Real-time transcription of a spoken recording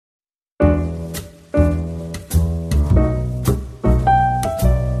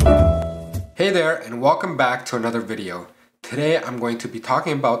Hey there and welcome back to another video. Today I'm going to be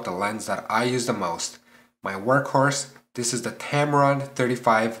talking about the lens that I use the most. My workhorse, this is the Tamron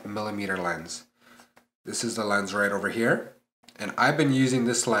 35mm lens. This is the lens right over here. And I've been using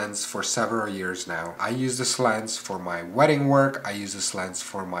this lens for several years now. I use this lens for my wedding work, I use this lens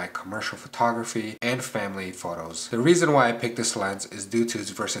for my commercial photography and family photos. The reason why I picked this lens is due to its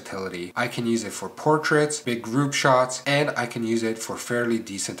versatility. I can use it for portraits, big group shots, and I can use it for fairly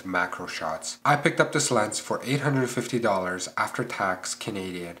decent macro shots. I picked up this lens for $850 after tax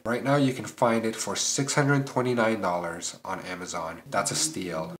Canadian. Right now you can find it for $629 on Amazon. That's a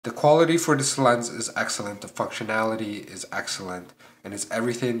steal. The quality for this lens is excellent, the functionality is excellent, and it's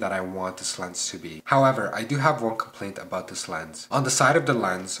everything that I want this lens to be. However, I do have one complaint about this lens. On the side of the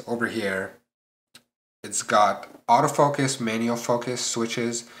lens, over here, it's got autofocus, manual focus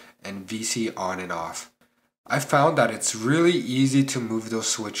switches, and VC on and off. I found that it's really easy to move those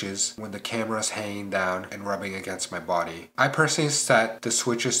switches when the camera's hanging down and rubbing against my body. I personally set the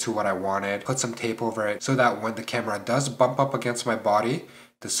switches to what I wanted, put some tape over it, so that when the camera does bump up against my body,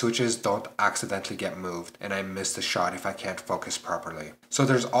 the switches don't accidentally get moved and I miss the shot if I can't focus properly. So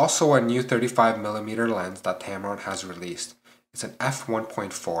there's also a new 35mm lens that Tamron has released. It's an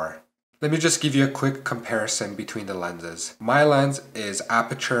f1.4. Let me just give you a quick comparison between the lenses. My lens is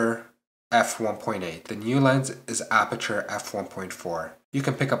aperture f1.8. The new lens is aperture f1.4. You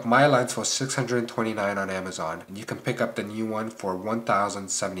can pick up my lens for $629 on Amazon, and you can pick up the new one for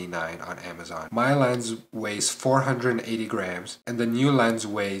 $1,079 on Amazon. My lens weighs 480 grams, and the new lens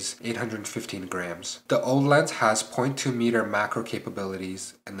weighs 815 grams. The old lens has 0.2 meter macro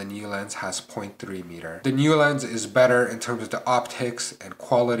capabilities, and the new lens has 0.3 meter. The new lens is better in terms of the optics and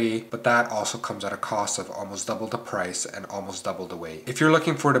quality, but that also comes at a cost of almost double the price and almost double the weight. If you're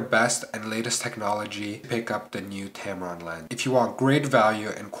looking for the best and latest technology, pick up the new Tamron lens. If you want great value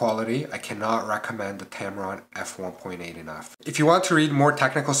and quality, I cannot recommend the Tamron f1.8 enough. If you want to read more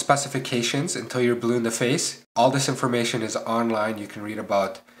technical specifications until you're blue in the face, all this information is online. You can read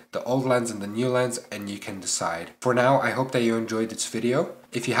about the old lens and the new lens and you can decide. For now, I hope that you enjoyed this video.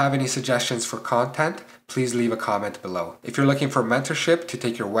 If you have any suggestions for content, please leave a comment below. If you're looking for mentorship to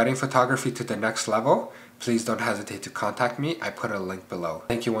take your wedding photography to the next level, please don't hesitate to contact me. I put a link below.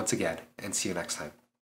 Thank you once again and see you next time.